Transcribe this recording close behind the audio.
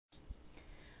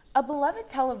A beloved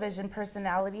television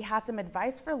personality has some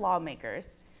advice for lawmakers.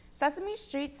 Sesame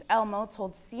Street's Elmo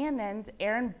told CNN's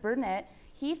Aaron Burnett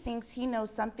he thinks he knows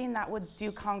something that would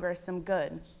do Congress some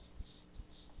good.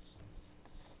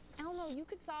 Elmo, you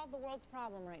could solve the world's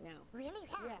problem right now. Really?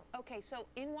 How? Yeah. Okay, so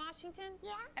in Washington,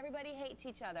 Yeah? everybody hates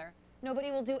each other.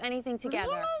 Nobody will do anything together.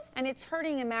 Really? And it's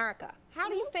hurting America. How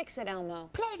do you fix it,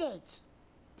 Elmo? Play dates.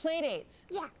 Play dates.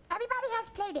 Yeah, everybody has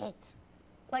play dates.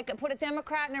 Like put a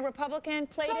Democrat and a Republican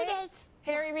play Play date? dates.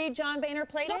 Harry Reid, John Boehner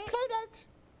play Yeah, date? play dates.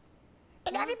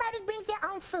 And Yeah. everybody brings their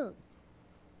own food.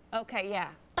 Okay, yeah.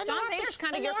 And John Boehner's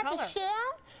kind of your And they color. have to share,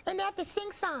 and they have to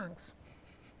sing songs.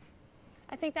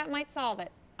 I think that might solve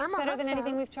it. I'm It's a better hope than so.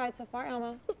 anything we've tried so far,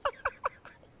 Elmo.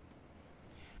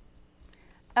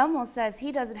 Elmo says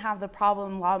he doesn't have the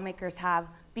problem lawmakers have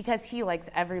because he likes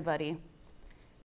everybody.